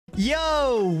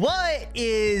Yo, what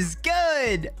is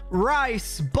good,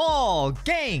 Rice Ball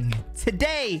Gang?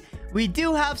 Today, we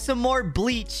do have some more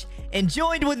Bleach, and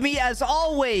joined with me, as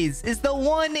always, is the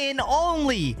one and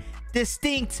only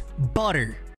Distinct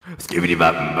Butter.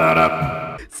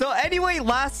 So anyway,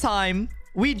 last time,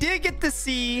 we did get to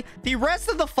see the rest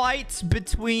of the fights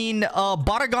between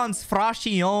Barragan's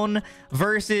Fraccion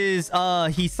versus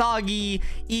Hisagi,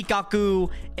 Ikkaku,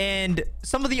 and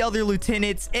some of the other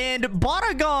lieutenants. And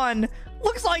Barragan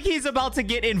looks like he's about to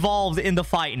get involved in the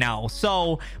fight now.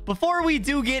 So before we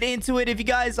do get into it, if you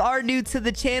guys are new to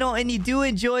the channel and you do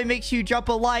enjoy, make sure you drop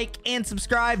a like and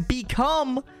subscribe.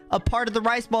 Become a part of the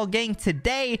Rice Ball Gang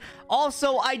today.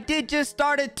 Also, I did just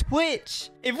start a Twitch.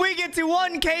 If we get to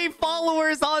 1K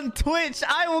followers on Twitch,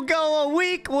 I will go a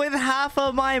week with half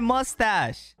of my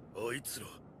mustache.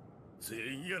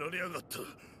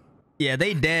 Yeah,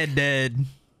 they dead.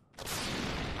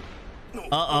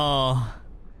 Uh-oh.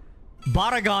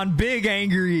 Barragan big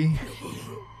angry.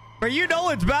 But you know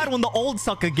it's bad when the old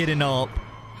sucker getting up.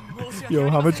 Yo,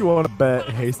 how much you want to bet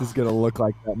Haste is gonna look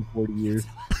like that in 40 years?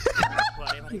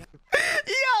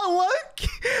 Yo,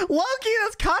 Loki,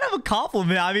 that's kind of a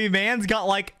compliment. I mean, man's got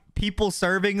like people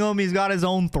serving him. He's got his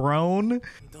own throne.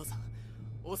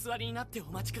 Bro,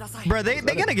 they're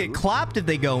gonna get clapped if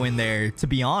they go in there, to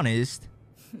be honest.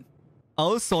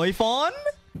 Oh, Soi Fon?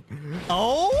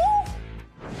 Oh?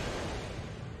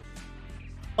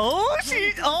 Oh,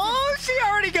 she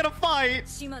already gonna fight.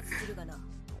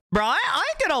 Bro, I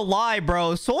ain't gonna lie,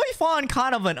 bro. Soi Fon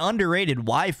kind of an underrated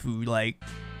waifu, like.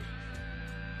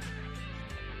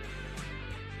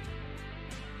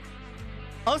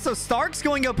 Oh, so Stark's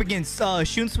going up against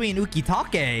Shunsui and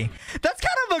Ukitake. That's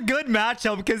kind of a good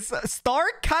matchup because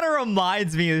Stark kind of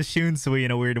reminds me of Shunsui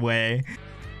in a weird way.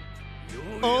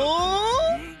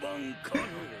 Oh,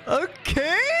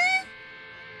 okay.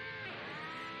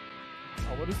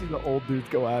 I want to see the old dudes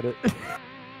go at it.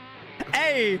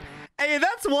 Hey,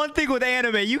 that's one thing with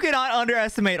anime. You cannot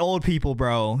underestimate old people,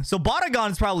 bro. So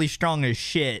Barragan's probably strong as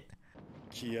shit.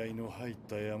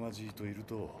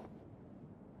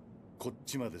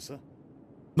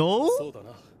 No?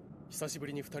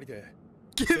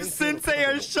 Give Sensei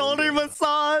a shoulder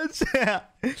massage.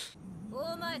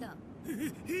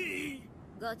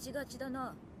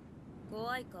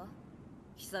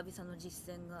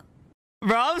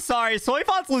 Bro, I'm sorry. Soi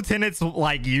Fon's lieutenant's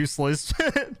like useless.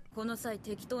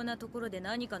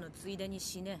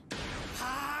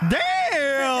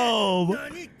 Damn!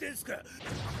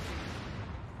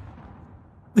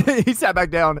 He sat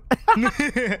back down.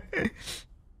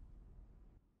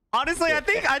 Honestly, I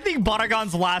think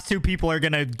Barragan's last two people are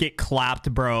gonna get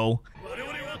clapped, bro.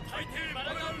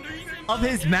 Of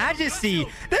His Majesty.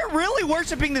 They're really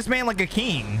worshiping this man like a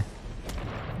king.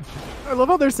 I love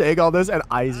how they're saying all this and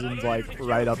Aizen's like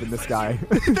right up in the sky.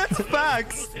 That's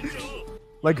facts.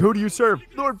 Like, who do you serve?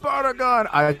 Lord Barragan.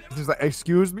 I just like,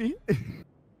 excuse me?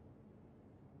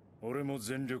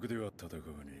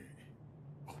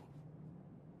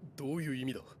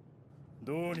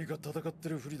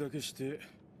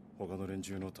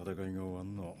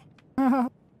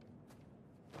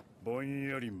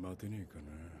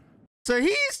 So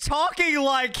he's talking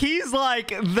like he's like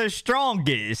the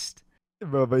strongest.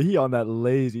 Bro, but he on that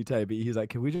lazy type. He's like,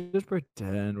 can we just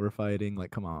pretend we're fighting? Like,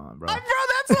 come on, bro. Bro,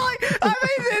 that's like, I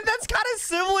mean, that's kind of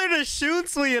similar to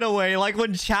Shunsui in a way. Like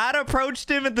when Chad approached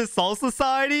him at the Soul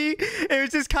Society, it was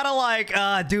just kind of like,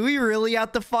 do we really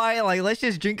have to fight? Like, let's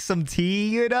just drink some tea,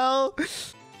 you know?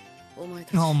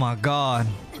 Oh my god.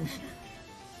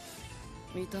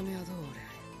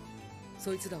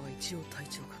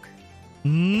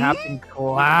 Captain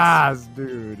Class,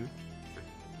 dude.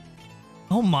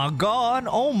 Oh my god.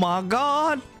 Oh my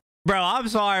god. Bro, I'm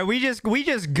sorry. We just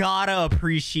gotta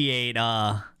appreciate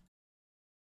Oh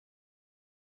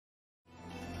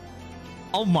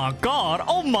my god.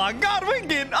 Oh my god. We're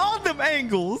getting all them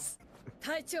angles.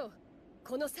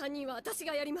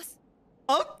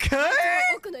 Okay.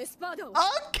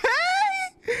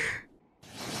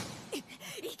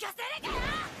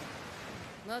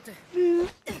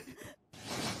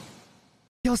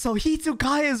 Yo, so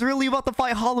Hitsukaya is really about to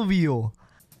fight Hollowview.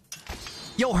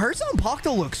 Yo, her son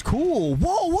Pakto looks cool.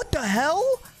 Whoa, what the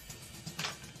hell?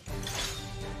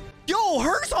 Yo,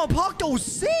 her son Pakto's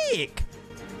sick.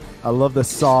 I love the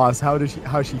sauce. How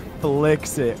she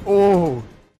flicks it. Oh.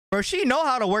 Bro, she know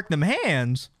how to work them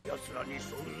hands.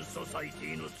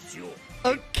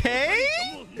 Okay.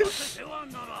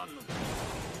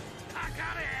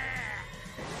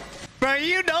 Bro,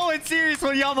 you know it's serious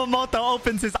when Yamamoto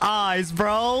opens his eyes,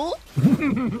 bro.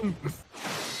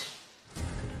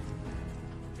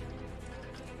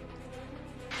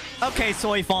 Okay,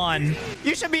 Soi Fon.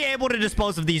 You should be able to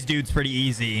dispose of these dudes pretty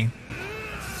easy.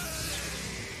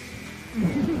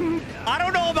 I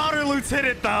don't know about her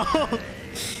lieutenant, though.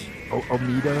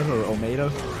 Omida or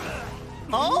Omeda?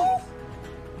 Oh?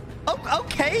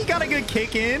 Okay, he got a good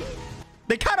kick in.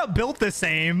 They kind of built the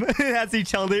same as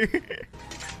each other.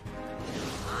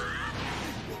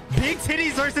 Big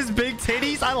titties versus big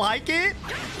titties. I like it.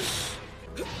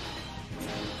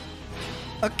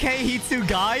 Okay,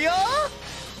 Hitsugaya.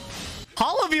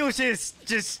 Halabiel's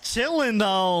just chilling,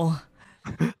 though.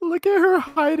 Look at her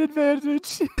height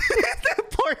advantage.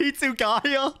 Poor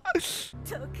Hitsugaya.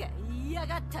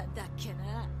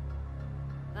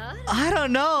 I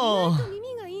don't know.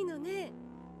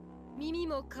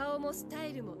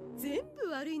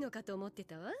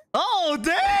 Oh,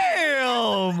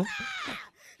 damn.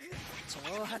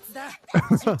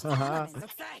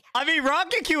 I mean,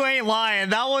 Rocket Q ain't lying.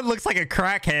 That one looks like a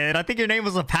crackhead. I think your name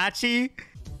was Apache.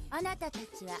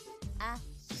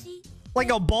 Like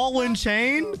a ball and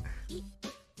chain?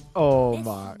 Oh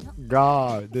my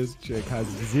god, this chick has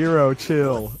zero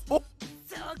chill. Oh.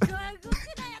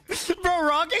 Bro,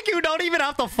 Rocket Q don't even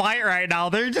have to fight right now.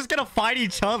 They're just gonna fight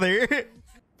each other.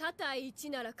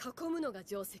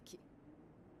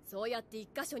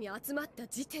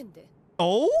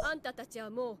 Oh?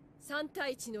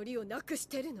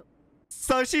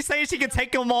 So she's saying she can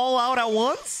take them all out at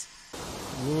once?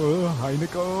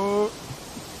 Heineko.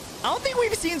 I don't think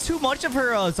we've seen too much of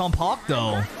her Zonpak,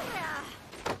 though.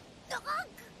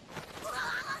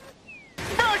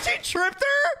 Bro, she tripped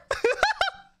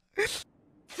her?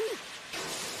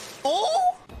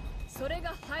 Oh?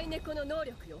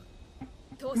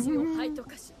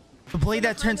 The blade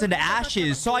that turns into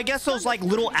ashes. So I guess those like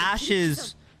little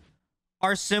ashes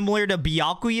are similar to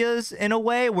Byakuya's in a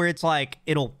way, where it's like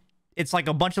it's like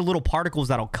a bunch of little particles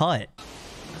that'll cut.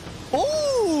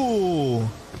 Ooh!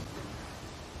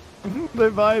 They're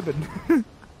vibing.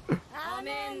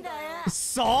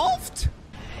 Soft?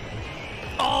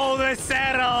 Oh, the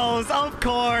Setos. Of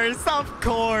course. Of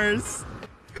course.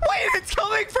 Wait, it's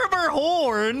coming from her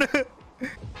horn.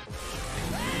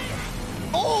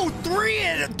 Oh, three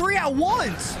at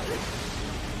once.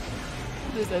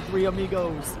 There's that three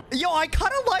amigos. Yo, I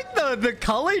kind of like the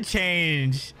color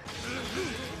change.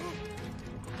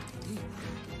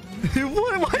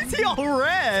 Why is he all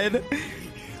red?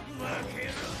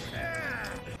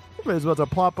 He's about to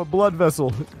plop a blood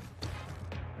vessel.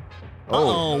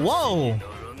 Oh, whoa.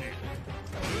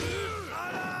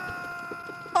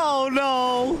 Oh,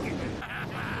 no.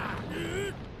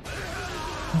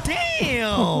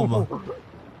 Damn.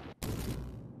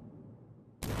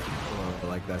 I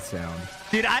like that sound.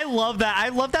 Dude, I love that. I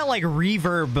love that, like,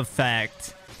 reverb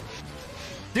effect.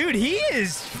 Dude, he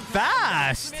is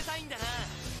fast.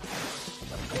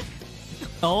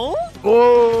 Oh?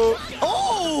 Oh!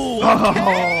 Oh!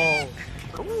 Okay.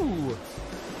 Ooh.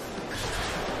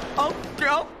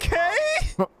 Okay.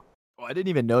 Oh, I didn't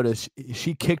even notice.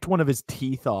 She kicked one of his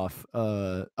teeth off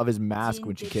of his mask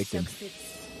when she kicked him.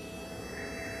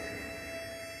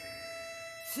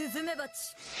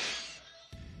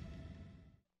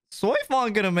 Soi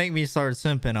Fon gonna make me start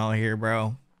simping out here,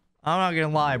 bro. I'm not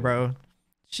gonna lie, bro.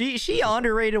 She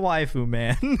underrated waifu,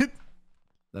 man.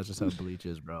 That's just how Bleach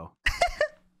is, bro.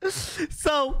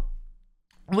 So,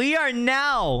 we are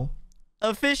now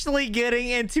officially getting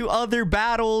into other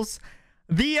battles.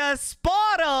 The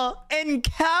Espada and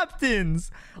Captains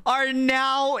are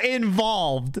now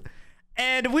involved.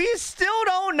 And we still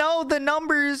don't know the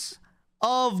numbers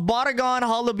of Barragan,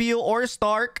 Halabiel, or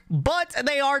Stark, but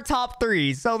they are top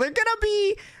 3. So these are gonna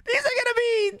be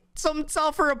some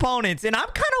tougher opponents. And I'm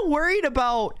kind of worried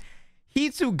about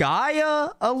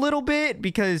Hitsugaya a little bit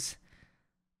because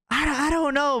I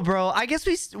don't know, bro. I guess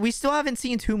we still haven't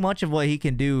seen too much of what he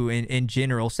can do in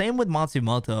general. Same with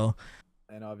Matsumoto.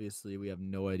 And obviously, we have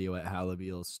no idea what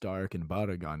Halabiel, Stark, and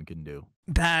Barragan can do.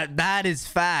 That is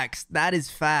facts. That is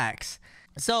facts.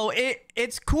 So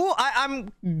it's cool.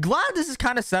 I'm glad this is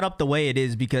kind of set up the way it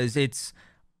is because it's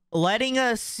letting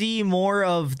us see more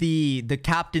of the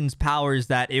captain's powers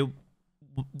that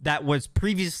was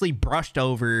previously brushed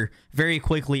over very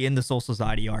quickly in the Soul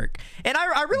Society arc. And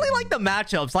I really like the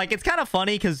matchups. Like, it's kind of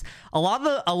funny because a lot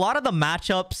of the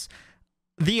matchups,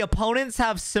 the opponents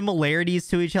have similarities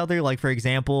to each other. Like, for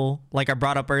example, like I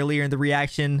brought up earlier in the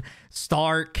reaction,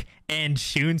 Stark and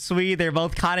Shunsui, they're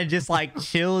both kind of just like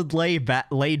chilled, laid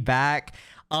back.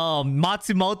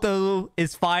 Matsumoto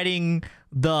is fighting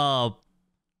the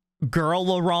girl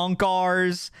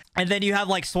Laronkars, and then you have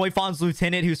like Soi Fon's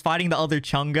lieutenant who's fighting the other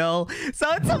Chungo. So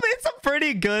it's some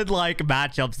pretty good like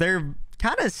matchups. They're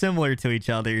kind of similar to each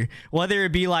other, whether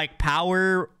it be like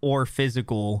power or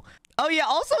physical. Oh yeah,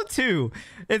 also too,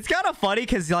 it's kind of funny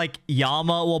because like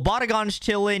Yama, well, Barragan's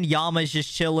chilling, Yama's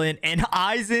just chilling, and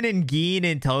Aizen and Gin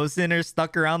and Tosin are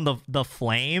stuck around the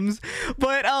flames.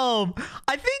 But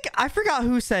I forgot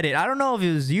who said it. I don't know if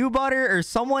it was you, Butter, or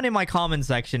someone in my comment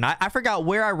section. I forgot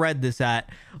where I read this at,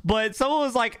 but someone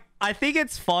was like, I think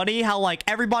it's funny how like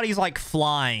everybody's like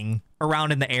flying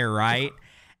around in the air, right?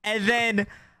 And then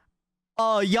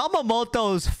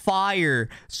Yamamoto's fire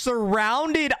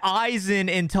surrounded Aizen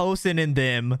and Tosin and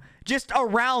them, just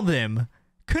around them.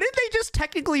 Couldn't they just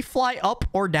technically fly up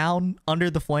or down under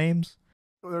the flames?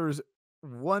 There's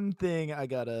one thing I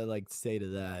gotta like say to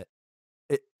that.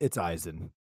 It's Aizen.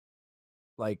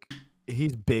 Like,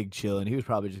 he's big chilling. He was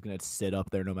probably just gonna sit up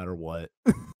there no matter what.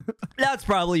 That's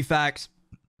probably facts.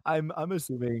 I'm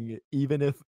assuming even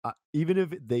if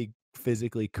they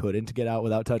physically couldn't get out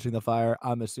without touching the fire,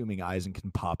 I'm assuming Aizen can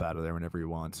pop out of there whenever he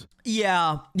wants.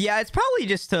 Yeah, it's probably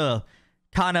just to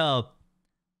kind of,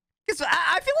 because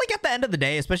I feel like at the end of the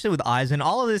day, especially with Aizen,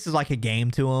 all of this is like a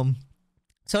game to him.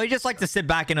 So he just like to sit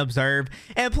back and observe.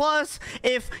 And plus,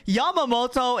 if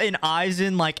Yamamoto and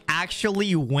Aizen like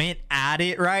actually went at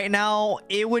it right now,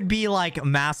 it would be like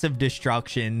massive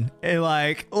destruction. And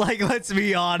like let's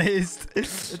be honest.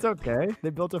 It's okay. They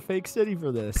built a fake city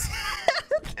for this.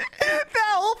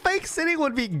 That whole fake city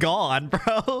would be gone,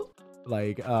 bro.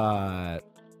 Like, the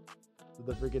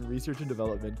freaking research and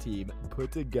development team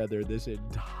put together this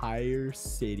entire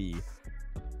city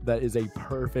that is a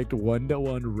perfect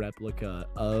one-to-one replica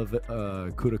of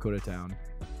Kurakura Town.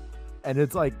 And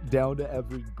it's like down to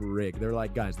every brick. They're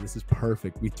like, guys, this is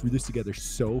perfect. We threw this together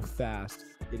so fast.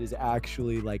 It is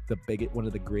actually like one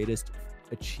of the greatest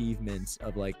achievements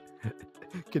of like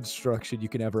construction you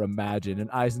can ever imagine. And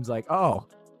Aizen's like, oh,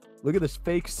 look at this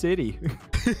fake city.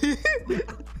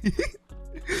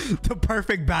 The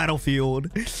perfect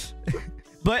battlefield.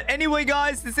 But anyway,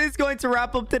 guys, this is going to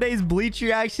wrap up today's Bleach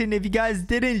reaction. If you guys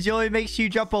did enjoy, make sure you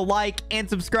drop a like and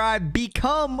subscribe.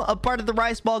 Become a part of the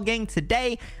Rice Ball gang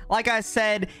today. Like I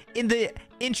said in the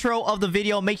intro of the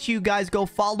video, make sure you guys go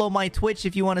follow my Twitch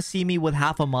if you want to see me with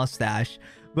half a mustache.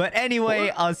 But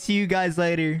anyway, I'll see you guys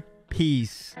later.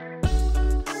 Peace.